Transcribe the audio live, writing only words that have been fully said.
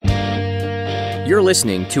You're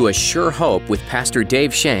listening to A Sure Hope with Pastor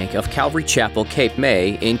Dave Shank of Calvary Chapel, Cape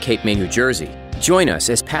May in Cape May, New Jersey. Join us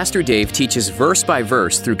as Pastor Dave teaches verse by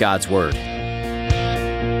verse through God's Word.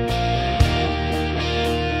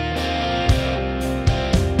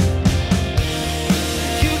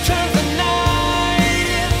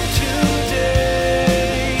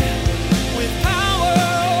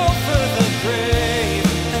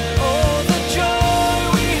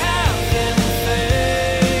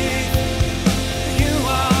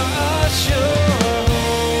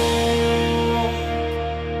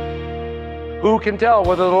 Who can tell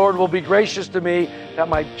whether the Lord will be gracious to me that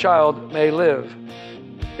my child may live?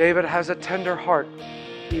 David has a tender heart,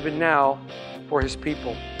 even now, for his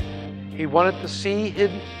people. He wanted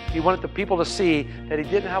the people to see that he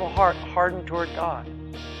didn't have a heart hardened toward God.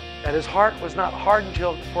 That his heart was not hardened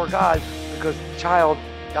for God because the child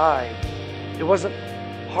died. It wasn't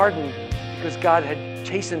hardened because God had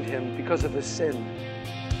chastened him because of his sin.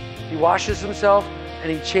 He washes himself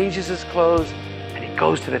and he changes his clothes and he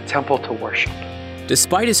goes to the temple to worship.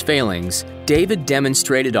 Despite his failings, David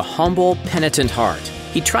demonstrated a humble, penitent heart.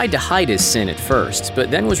 He tried to hide his sin at first,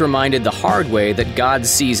 but then was reminded the hard way that God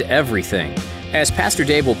sees everything. As Pastor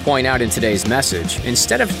Dave will point out in today's message,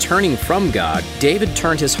 instead of turning from God, David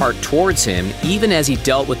turned his heart towards him even as he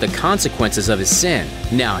dealt with the consequences of his sin.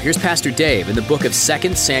 Now, here's Pastor Dave in the book of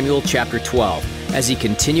 2 Samuel chapter 12. As he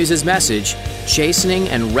continues his message, chastening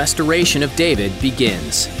and restoration of David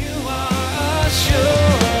begins.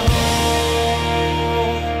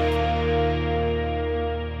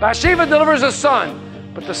 Bathsheba delivers a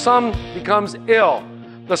son, but the son becomes ill.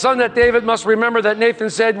 The son that David must remember that Nathan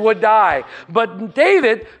said would die. But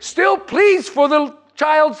David still pleads for the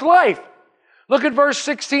child's life. Look at verse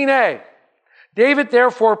 16a. David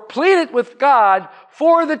therefore pleaded with God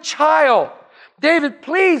for the child. David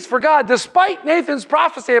pleads for God. Despite Nathan's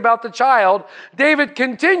prophecy about the child, David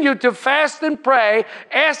continued to fast and pray,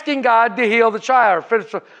 asking God to heal the child.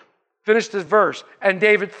 Finish this verse. And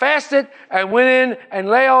David fasted and went in and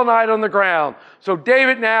lay all night on the ground. So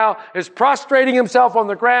David now is prostrating himself on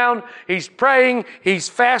the ground. He's praying, he's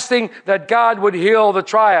fasting that God would heal the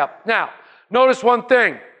child. Now, notice one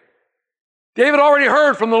thing. David already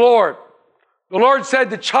heard from the Lord. The Lord said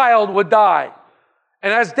the child would die.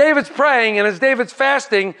 And as David's praying and as David's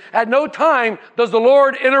fasting, at no time does the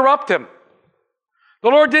Lord interrupt him. The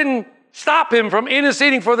Lord didn't stop him from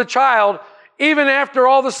interceding for the child even after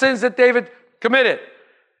all the sins that David committed.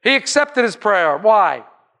 He accepted his prayer. Why?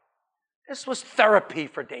 This was therapy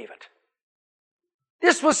for David.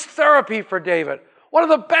 This was therapy for David. One of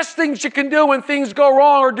the best things you can do when things go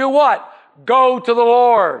wrong or do what? Go to the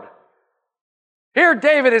Lord. Here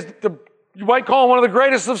David is, you might call him one of the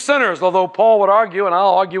greatest of sinners, although Paul would argue, and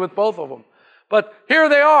I'll argue with both of them. But here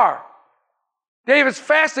they are. David's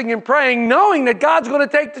fasting and praying, knowing that God's going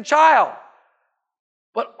to take the child.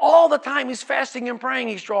 But all the time he's fasting and praying,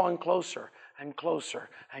 he's drawing closer and closer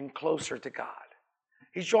and closer to God.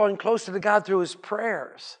 He's drawing closer to God through his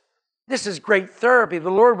prayers. This is great therapy.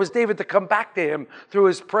 The Lord was David to come back to him through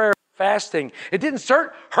his prayer and fasting. It didn't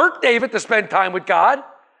hurt David to spend time with God.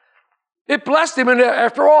 It blessed him, and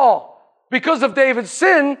after all, because of David's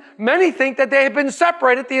sin, many think that they had been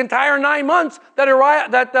separated the entire 9 months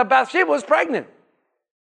that Bathsheba was pregnant.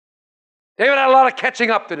 David had a lot of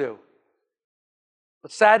catching up to do.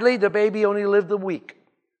 But sadly, the baby only lived a week.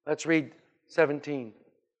 Let's read 17.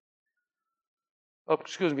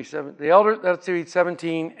 Let's read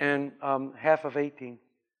 17 and half of 18.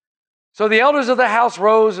 So the elders of the house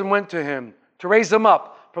rose and went to him to raise him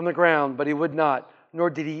up from the ground, but he would not, nor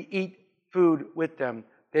did he eat food with them.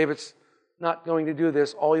 David's not going to do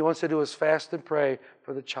this. All he wants to do is fast and pray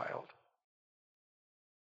for the child.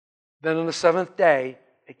 Then on the 7th day,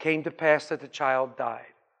 it came to pass that the child died.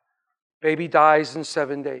 Baby dies in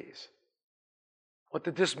 7 days. What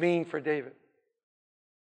did this mean for David?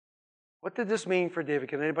 What did this mean for David?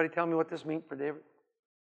 Can anybody tell me what this means for David?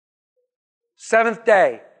 7th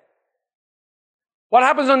day. What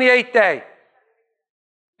happens on the 8th day?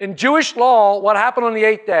 In Jewish law, what happened on the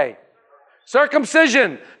 8th day?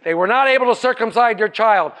 Circumcision. They were not able to circumcise their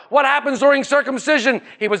child. What happens during circumcision?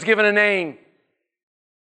 He was given a name.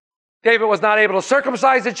 David was not able to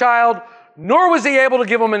circumcise the child, nor was he able to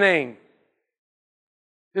give him a name.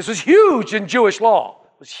 This was huge in Jewish law.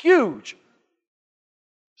 It was huge.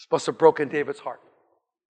 It's supposed to have broken David's heart.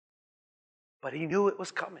 But he knew it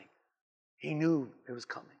was coming. He knew it was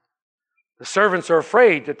coming. The servants are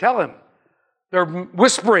afraid to tell him. They're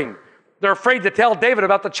whispering. They're afraid to tell David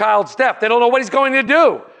about the child's death. They don't know what he's going to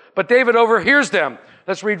do. But David overhears them.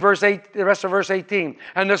 Let's read the rest of verse 18.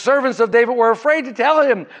 And the servants of David were afraid to tell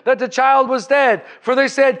him that the child was dead. For they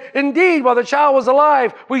said, indeed, while the child was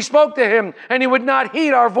alive, we spoke to him, and he would not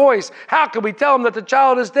heed our voice. How could we tell him that the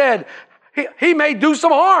child is dead? He may do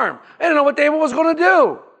some harm. They didn't know what David was going to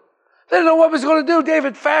do. They didn't know what he was going to do.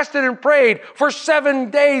 David fasted and prayed for 7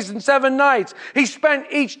 days and 7 nights. He spent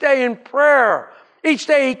each day in prayer. Each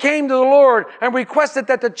day he came to the Lord and requested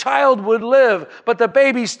that the child would live, but the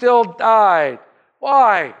baby still died.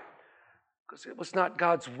 Why? Because it was not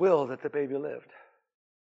God's will that the baby lived.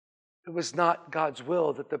 It was not God's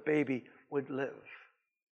will that the baby would live.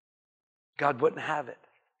 God wouldn't have it.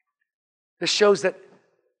 This shows that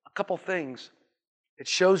a couple things. It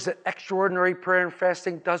shows that extraordinary prayer and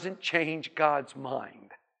fasting doesn't change God's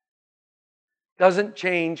mind. Doesn't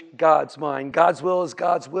change God's mind. God's will is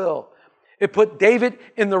God's will. It put David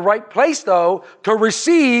in the right place, though, to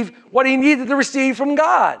receive what he needed to receive from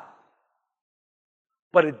God.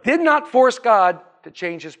 But it did not force God to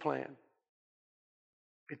change his plan.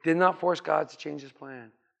 It did not force God to change his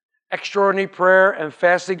plan. Extraordinary prayer and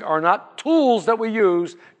fasting are not tools that we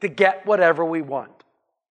use to get whatever we want.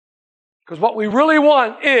 Because what we really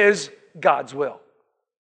want is God's will.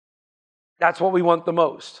 That's what we want the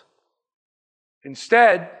most.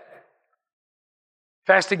 Instead,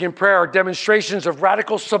 fasting and prayer are demonstrations of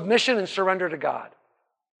radical submission and surrender to God.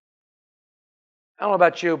 I don't know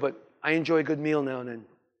about you, but I enjoy a good meal now and then.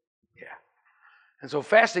 Yeah. And so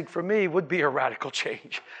fasting for me would be a radical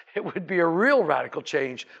change. It would be a real radical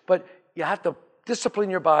change. But you have to discipline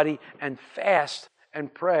your body and fast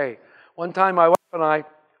and pray. One time my wife and I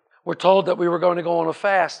were told that we were going to go on a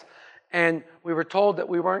fast. And we were told that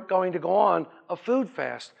we weren't going to go on a food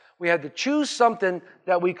fast. We had to choose something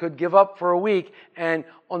that we could give up for a week. And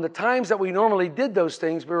on the times that we normally did those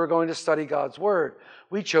things, we were going to study God's Word.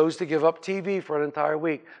 We chose to give up TV for an entire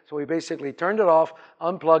week. So we basically turned it off,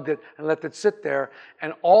 unplugged it, and let it sit there.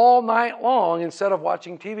 And all night long, instead of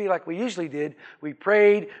watching TV like we usually did, we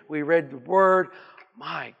prayed, we read the Word.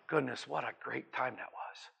 My goodness, what a great time that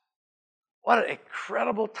was. What an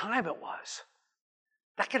incredible time it was.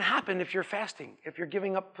 That can happen if you're fasting, if you're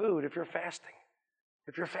giving up food, if you're fasting.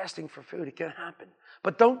 If you're fasting for food, it can happen.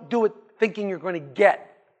 But don't do it thinking you're going to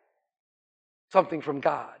get something from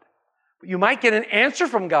God. You might get an answer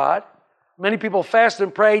from God. Many people fast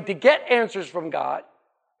and pray to get answers from God.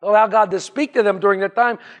 Allow God to speak to them during that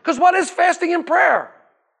time. Because what is fasting and prayer?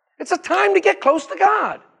 It's a time to get close to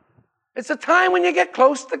God. It's a time when you get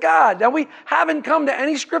close to God. Now, we haven't come to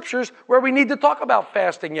any scriptures where we need to talk about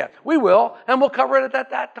fasting yet. We will, and we'll cover it at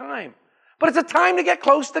that time. But it's a time to get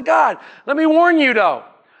close to God. Let me warn you, though.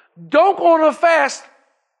 Don't go on a fast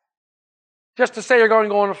just to say you're going to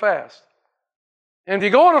go on a fast. And if you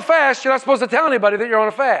go on a fast, you're not supposed to tell anybody that you're on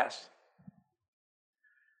a fast.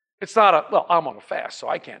 It's not well, I'm on a fast, so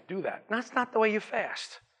I can't do that. That's not the way you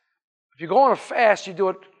fast. If you go on a fast, you do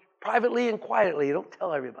it privately and quietly. You don't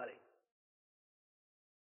tell everybody.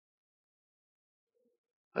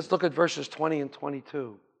 Let's look at verses 20 and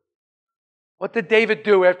 22. What did David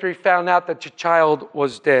do after he found out that the child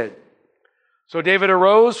was dead? So David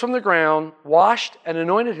arose from the ground, washed and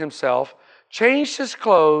anointed himself, changed his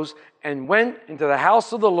clothes, and went into the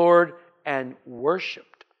house of the Lord and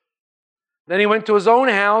worshiped. Then he went to his own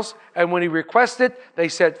house, and when he requested, they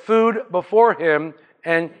set food before him,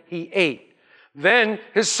 and he ate. Then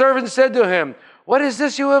his servant said to him, "What is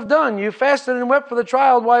this you have done? You fasted and wept for the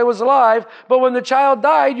child while he was alive, but when the child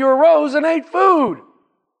died, you arose and ate food."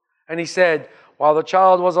 And he said, "While the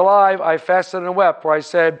child was alive, I fasted and wept, for I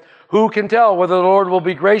said, who can tell whether the Lord will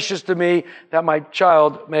be gracious to me that my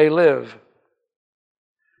child may live?"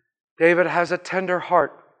 David has a tender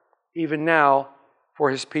heart, even now, for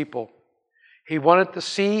his people. He wanted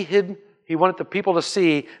the people to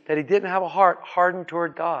see that he didn't have a heart hardened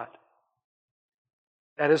toward God.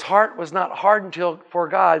 That his heart was not hardened for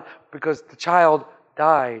God because the child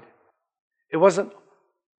died. It wasn't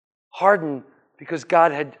hardened because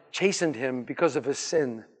God had chastened him because of his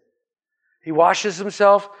sin. He washes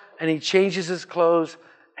himself and he changes his clothes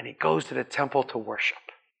and he goes to the temple to worship.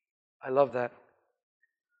 I love that.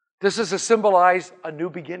 This is to symbolize a new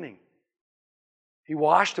beginning. He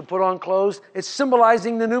washed and put on clothes. It's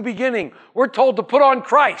symbolizing the new beginning. We're told to put on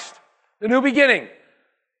Christ, the new beginning.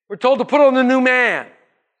 We're told to put on the new man,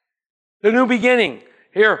 the new beginning.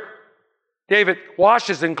 Here, David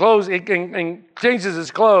washes and changes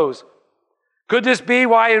his clothes. Could this be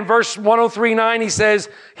why in verse 103:9 he says,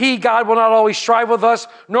 "He, God, will not always strive with us,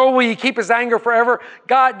 nor will he keep his anger forever"?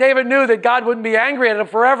 David knew that God wouldn't be angry at him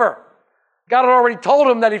forever. God had already told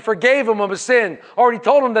him that he forgave him of his sin, already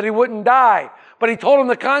told him that he wouldn't die. but he told him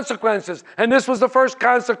the consequences. And this was the first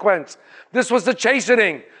consequence. This was the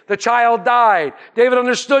chastening. The child died. David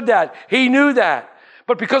understood that. He knew that.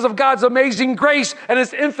 But because of God's amazing grace and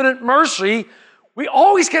his infinite mercy, we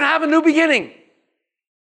always can have a new beginning.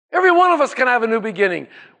 Every one of us can have a new beginning.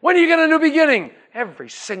 When do you get a new beginning? Every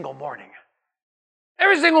single morning.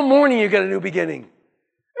 Every single morning you get a new beginning.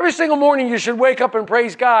 Every single morning you should wake up and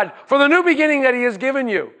praise God for the new beginning that he has given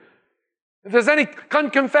you. If there's any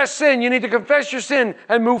unconfessed sin, you need to confess your sin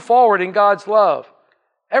and move forward in God's love.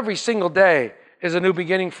 Every single day is a new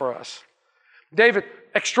beginning for us. David's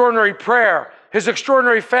extraordinary prayer, his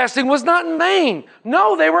extraordinary fasting was not in vain.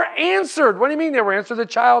 No, they were answered. What do you mean they were answered? The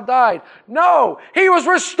child died. No, he was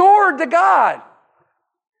restored to God.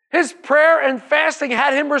 His prayer and fasting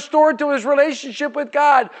had him restored to his relationship with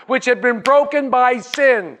God, which had been broken by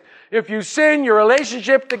sin. If you sin, your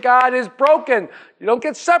relationship to God is broken. You don't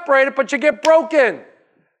get separated, but you get broken.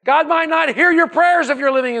 God might not hear your prayers if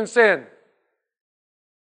you're living in sin.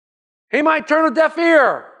 He might turn a deaf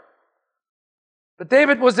ear. But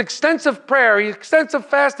David was extensive prayer, extensive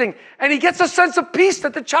fasting, and he gets a sense of peace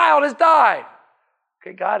that the child has died.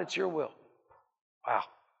 Okay, God, it's your will. Wow.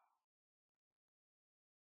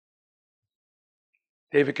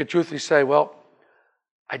 David could truthfully say, well,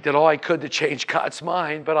 I did all I could to change God's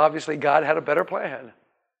mind, but obviously God had a better plan.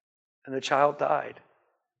 And the child died.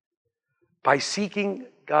 By seeking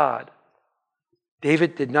God,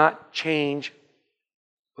 David did not change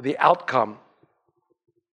the outcome.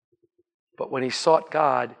 But when he sought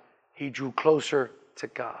God, he drew closer to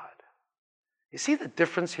God. You see the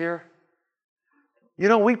difference here? You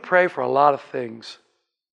know, we pray for a lot of things.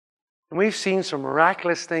 And we've seen some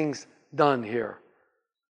miraculous things done here.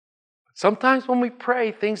 Sometimes when we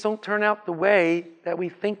pray, things don't turn out the way that we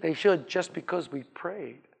think they should just because we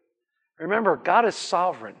prayed. Remember, God is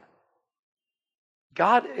sovereign.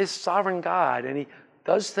 God is sovereign God, and he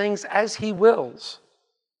does things as he wills.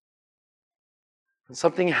 And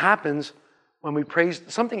something happens when we praise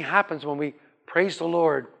the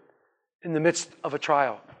Lord in the midst of a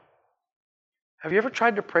trial. Have you ever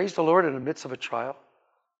tried to praise the Lord in the midst of a trial?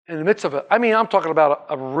 In the midst of I'm talking about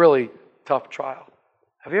a really tough trial.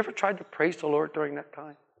 Have you ever tried to praise the Lord during that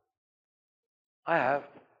time? I have.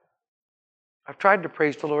 I've tried to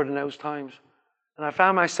praise the Lord in those times. And I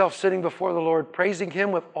found myself sitting before the Lord, praising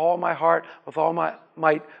him with all my heart, with all my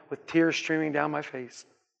might, with tears streaming down my face.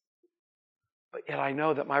 But yet I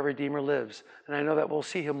know that my Redeemer lives, and I know that we'll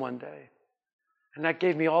see him one day. And that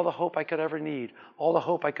gave me all the hope I could ever need, all the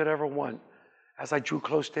hope I could ever want as I drew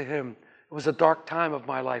close to him. It was a dark time of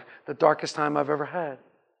my life, the darkest time I've ever had.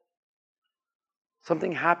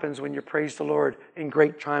 Something happens when you praise the Lord in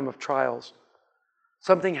great time of trials.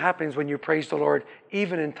 Something happens when you praise the Lord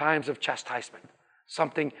even in times of chastisement.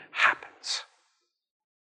 Something happens.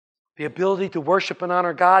 The ability to worship and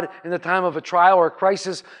honor God in the time of a trial or a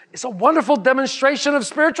crisis is a wonderful demonstration of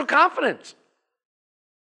spiritual confidence.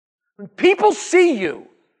 When people see you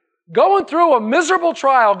going through a miserable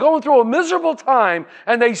trial, going through a miserable time,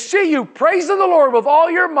 and they see you praising the Lord with all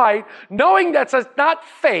your might, knowing that it's not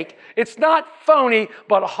fake, it's not phony,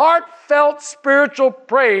 but heartfelt spiritual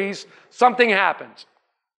praise, something happens.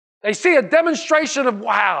 They see a demonstration of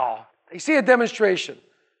wow. They see a demonstration,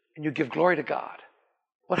 and you give glory to God.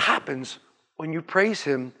 What happens when you praise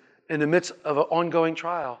him in the midst of an ongoing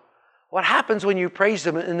trial? What happens when you praise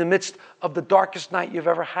him in the midst of the darkest night you've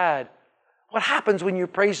ever had? What happens when you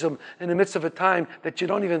praise him in the midst of a time that you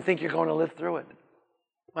don't even think you're going to live through it?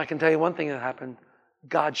 I can tell you one thing that happened.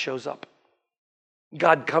 God shows up.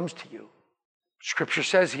 God comes to you. Scripture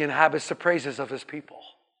says he inhabits the praises of his people.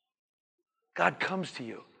 God comes to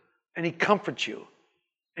you, and he comforts you,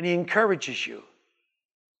 and he encourages you.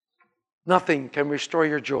 Nothing can restore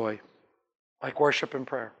your joy like worship and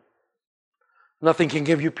prayer. Nothing can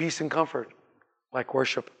give you peace and comfort like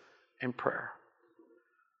worship and prayer.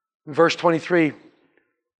 In verse 23,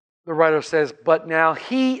 the writer says, but now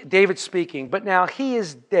David speaking, but now he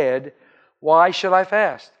is dead. Why should I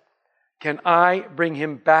fast? Can I bring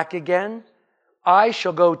him back again? I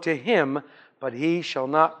shall go to him, but he shall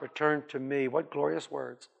not return to me. What glorious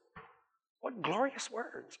words. What glorious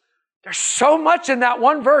words. There's so much in that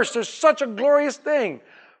one verse. There's such a glorious thing.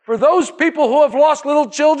 For those people who have lost little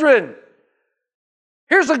children,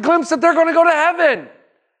 here's a glimpse that they're going to go to heaven.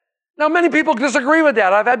 Now, many people disagree with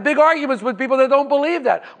that. I've had big arguments with people that don't believe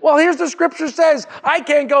that. Well, here's the scripture says, he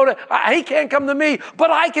can't come to me, but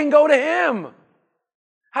I can go to him.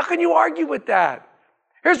 How can you argue with that?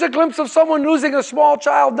 Here's a glimpse of someone losing a small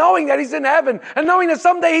child, knowing that he's in heaven, and knowing that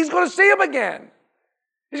someday he's going to see him again.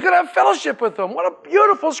 He's going to have fellowship with them. What a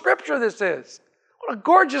beautiful scripture this is. What a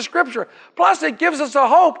gorgeous scripture. Plus, it gives us a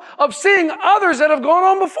hope of seeing others that have gone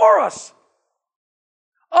on before us.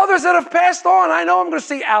 Others that have passed on. I know I'm going to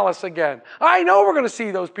see Alice again. I know we're going to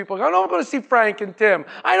see those people. I know I'm going to see Frank and Tim.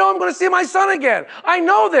 I know I'm going to see my son again. I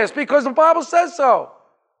know this because the Bible says so.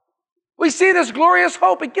 We see this glorious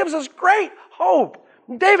hope. It gives us great hope.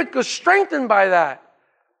 David was strengthened by that.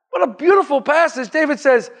 What a beautiful passage. David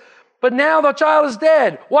says, but now the child is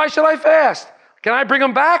dead. Why should I fast? Can I bring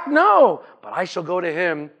him back? No. But I shall go to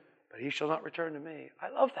him, but he shall not return to me. I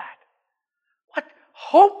love that. What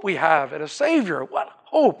hope we have in a Savior. What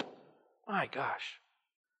hope. My gosh.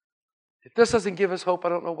 If this doesn't give us hope, I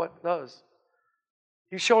don't know what does.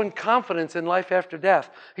 He's showing confidence in life after death.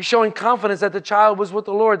 He's showing confidence that the child was with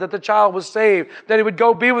the Lord, that the child was saved, that he would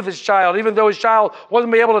go be with his child, even though his child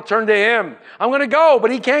wasn't able to turn to him. I'm going to go,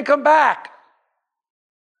 but he can't come back.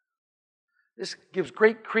 This gives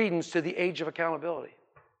great credence to the age of accountability.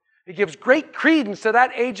 It gives great credence to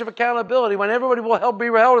that age of accountability when everybody will be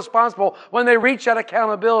held responsible when they reach that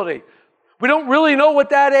accountability. We don't really know what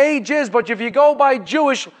that age is, but if you go by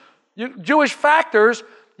Jewish factors,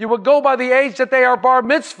 you would go by the age that they are bar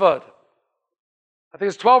mitzvahed. I think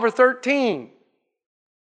it's 12 or 13.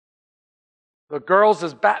 The girls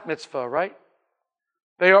is bat mitzvah, right?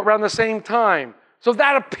 They are around the same time. So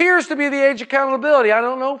that appears to be the age of accountability. I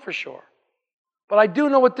don't know for sure. But I do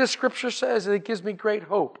know what this scripture says, and it gives me great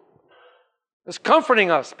hope. It's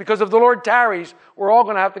comforting us because if the Lord tarries, we're all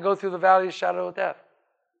going to have to go through the valley of the shadow of death.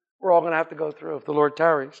 We're all going to have to go through if the Lord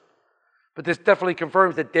tarries. But this definitely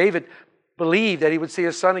confirms that David believed that he would see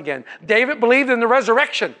his son again. David believed in the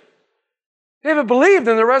resurrection. David believed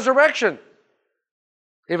in the resurrection.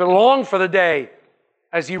 David longed for the day,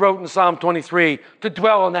 as he wrote in Psalm 23, to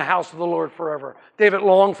dwell in the house of the Lord forever. David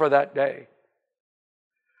longed for that day.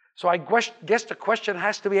 So I guess the question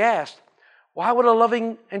has to be asked, why would a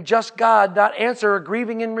loving and just God not answer a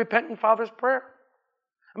grieving and repentant father's prayer?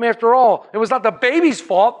 I mean, after all, it was not the baby's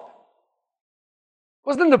fault. It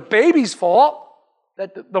wasn't the baby's fault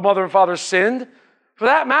that the mother and father sinned. For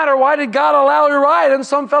that matter, why did God allow Uriah and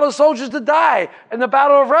some fellow soldiers to die in the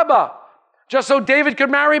battle of Reba? Just so David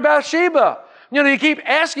could marry Bathsheba. You know, you keep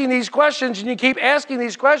asking these questions and you keep asking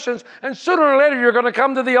these questions, and sooner or later you're going to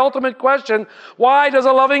come to the ultimate question, why does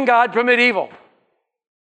a loving God permit evil?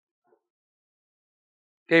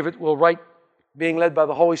 David will write, being led by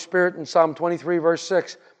the Holy Spirit in Psalm 23, verse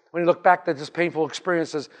 6, when he looked back at his painful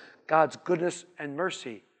experiences, God's goodness and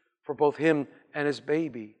mercy for both him and his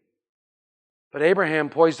baby. But Abraham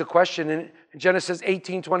posed the question in Genesis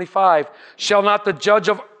 18:25, shall not the judge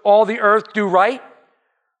of all the earth do right?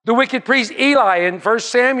 The wicked priest Eli in 1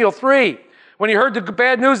 Samuel 3, when he heard the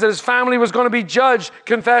bad news that his family was going to be judged,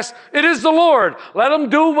 confessed, it is the Lord. Let him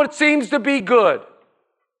do what seems to be good.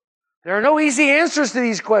 There are no easy answers to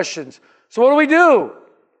these questions. So what do?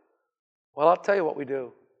 Well, I'll tell you what we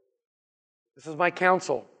do. This is my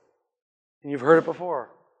counsel, and you've heard it before.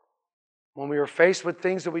 When we are faced with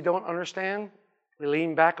things that we don't understand, we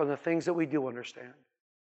lean back on the things that we do understand.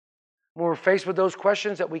 When we're faced with those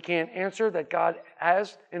questions that we can't answer, that God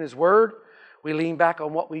has in His Word, we lean back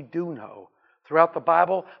on what we do know. Throughout the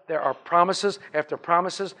Bible, there are promises after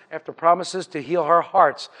promises after promises to heal our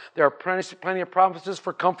hearts. There are plenty of promises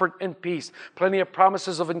for comfort and peace, plenty of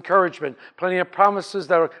promises of encouragement, plenty of promises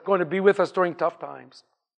that are going to be with us during tough times.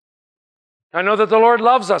 I know that the Lord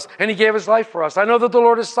loves us and He gave His life for us. I know that the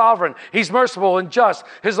Lord is sovereign. He's merciful and just.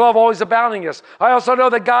 His love always abounding us. I also know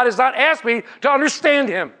that God has not asked me to understand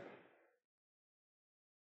Him.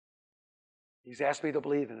 He's asked me to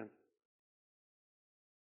believe in Him.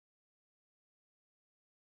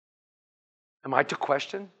 Am I to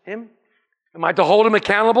question Him? Am I to hold Him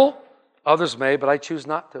accountable? Others may, but I choose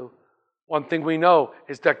not to. One thing we know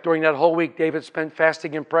is that during that whole week, David spent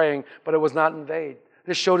fasting and praying, but it was not in vain.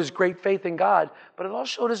 This showed his great faith in God, but it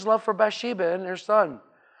also showed his love for Bathsheba and her son.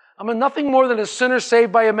 I'm nothing more than a sinner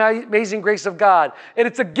saved by amazing grace of God. And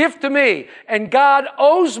it's a gift to me, and God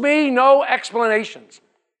owes me no explanations.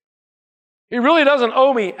 He really doesn't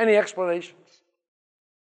owe me any explanations.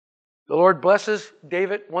 The Lord blesses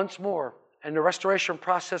David once more, and the restoration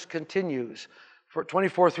process continues. For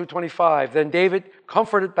 24 through 25, then David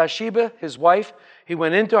comforted Bathsheba, his wife. He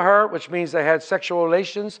went into her, which means they had sexual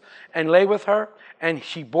relations, and lay with her. And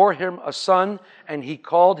she bore him a son, and he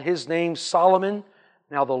called his name Solomon.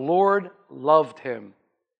 Now the Lord loved him.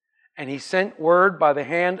 And he sent word by the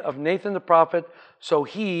hand of Nathan the prophet, so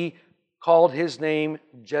he called his name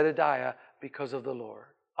Jedediah because of the Lord.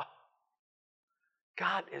 Oh,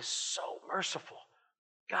 God is so merciful.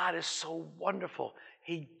 God is so wonderful.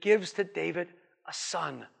 He gives to David a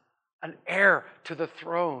son, an heir to the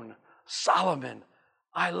throne, Solomon.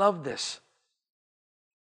 I love this.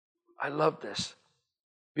 I love this.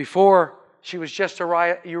 Before, she was just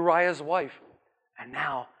Uriah's wife, and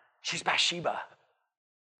now she's Bathsheba.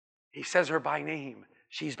 He says her by name.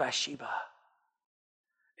 She's Bathsheba.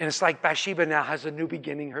 And it's like Bathsheba now has a new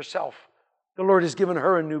beginning herself. The Lord has given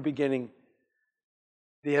her a new beginning.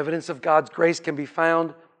 The evidence of God's grace can be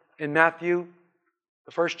found in Matthew,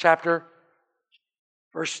 the first chapter,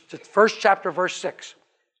 verse 6,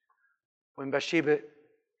 when Bathsheba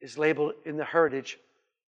is labeled in the heritage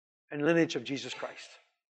and lineage of Jesus Christ.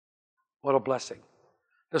 What a blessing.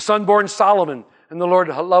 The son born Solomon, and the Lord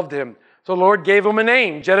loved him. So the Lord gave him a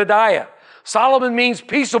name, Jedediah. Solomon means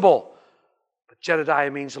peaceable, but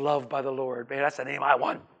Jedediah means loved by the Lord. Man, that's the name I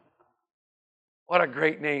want. What a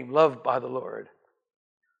great name, loved by the Lord.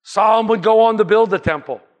 Solomon would go on to build the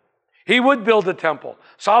temple. He would build the temple.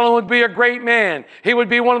 Solomon would be a great man. He would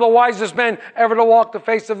be one of the wisest men ever to walk the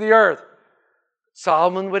face of the earth.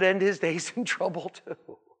 Solomon would end his days in trouble too.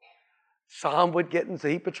 Solomon would get into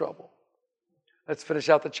a heap of trouble. Let's finish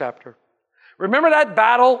out the chapter. Remember that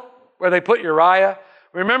battle where they put Uriah?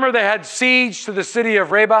 Remember they had siege to the city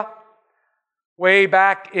of Reba? Way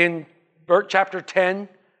back in chapter 10,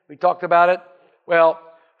 we talked about it. Well,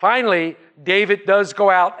 finally, David does go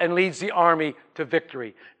out and leads the army to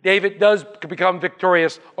victory. David does become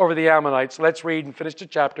victorious over the Ammonites. Let's read and finish the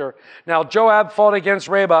chapter. Now Joab fought against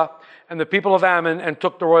Reba and the people of Ammon and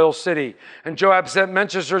took the royal city. And Joab sent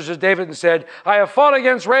messengers to David and said, I have fought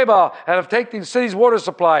against Reba and have taken the city's water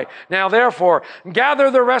supply. Now therefore,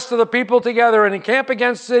 gather the rest of the people together and encamp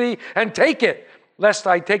against the city and take it, lest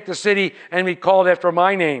I take the city and be called after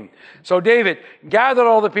my name. So David gathered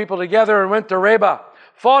all the people together and went to Reba,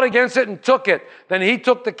 fought against it and took it. Then he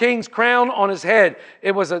took the king's crown on his head.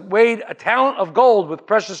 It was weighed a talent of gold with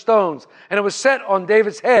precious stones, and it was set on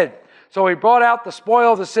David's head. So he brought out the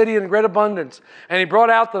spoil of the city in great abundance, and he brought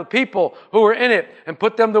out the people who were in it and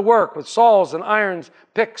put them to work with saws and irons,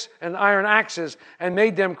 picks and iron axes, and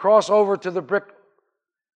made them cross over to the brickworks.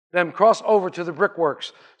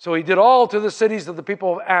 So he did all to the cities of the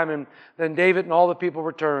people of Ammon. Then David and all the people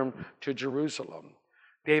returned to Jerusalem.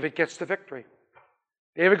 David gets the victory.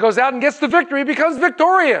 David goes out and gets the victory. He becomes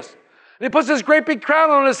victorious. And he puts this great big crown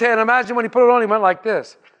on his head. Imagine when he put it on, he went like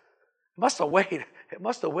this. It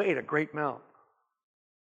must have weighed a great amount.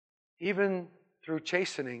 Even through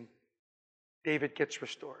chastening, David gets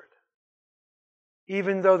restored.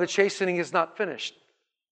 Even though the chastening is not finished,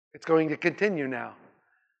 it's going to continue now.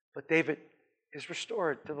 But David is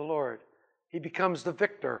restored to the Lord. He becomes the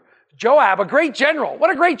victor. Joab, a great general.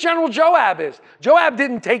 What a great general Joab is. Joab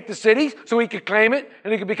didn't take the city so he could claim it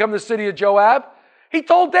and he could become the city of Joab. He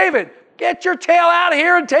told David, get your tail out of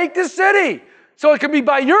here and take the city so it can be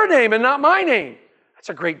by your name and not my name. That's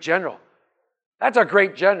a great general. That's a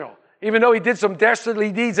great general. Even though he did some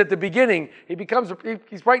dastardly deeds at the beginning,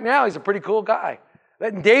 he's right now a pretty cool guy.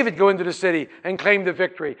 Letting David go into the city and claim the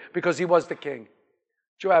victory because he was the king.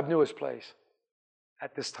 Joab knew his place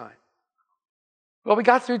at this time. Well, we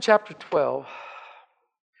got through chapter 12.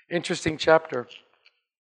 Interesting chapter.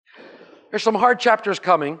 There's some hard chapters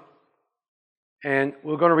coming, and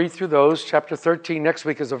we're going to read through those. Chapter 13 next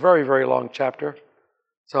week is a very, very long chapter.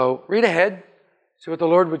 So read ahead. See what the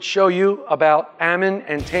Lord would show you about Ammon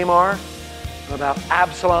and Tamar, about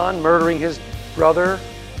Absalom murdering his brother,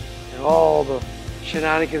 and all the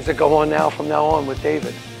shenanigans that go on from now on with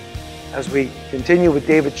David as we continue with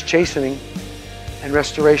David's chastening and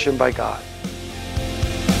restoration by God.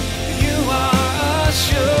 You are a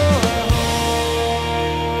sure.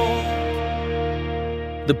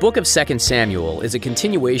 The book of 2 Samuel is a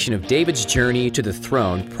continuation of David's journey to the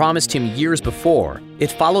throne promised him years before.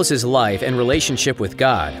 It follows his life and relationship with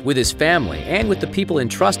God, with his family, and with the people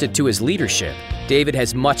entrusted to his leadership. David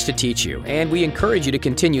has much to teach you, and we encourage you to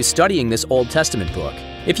continue studying this Old Testament book.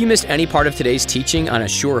 If you missed any part of today's teaching on A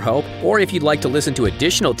Sure Hope, or if you'd like to listen to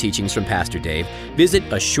additional teachings from Pastor Dave, visit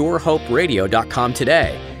ASureHopeRadio.com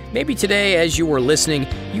today. Maybe today, as you were listening,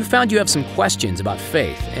 you found you have some questions about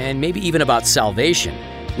faith, and maybe even about salvation.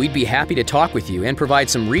 We'd be happy to talk with you and provide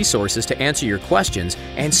some resources to answer your questions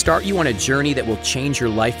and start you on a journey that will change your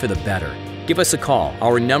life for the better. Give us a call.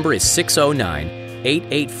 Our number is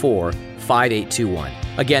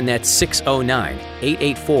 609-884-5821. Again, that's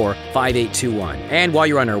 609-884-5821. And while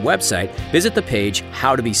you're on our website, visit the page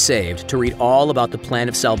How to Be Saved to read all about the plan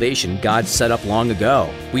of salvation God set up long ago.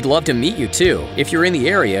 We'd love to meet you too. If you're in the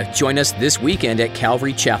area, join us this weekend at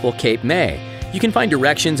Calvary Chapel, Cape May. You can find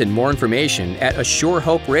directions and more information at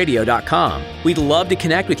ASureHopeRadio.com. We'd love to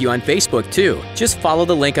connect with you on Facebook too. Just follow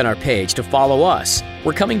the link on our page to follow us.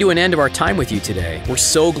 We're coming to an end of our time with you today. We're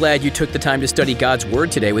so glad you took the time to study God's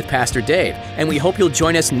Word today with Pastor Dave, and we hope you'll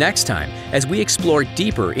join us next time as we explore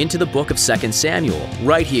deeper into the book of 2 Samuel,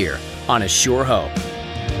 right here on A Sure Hope.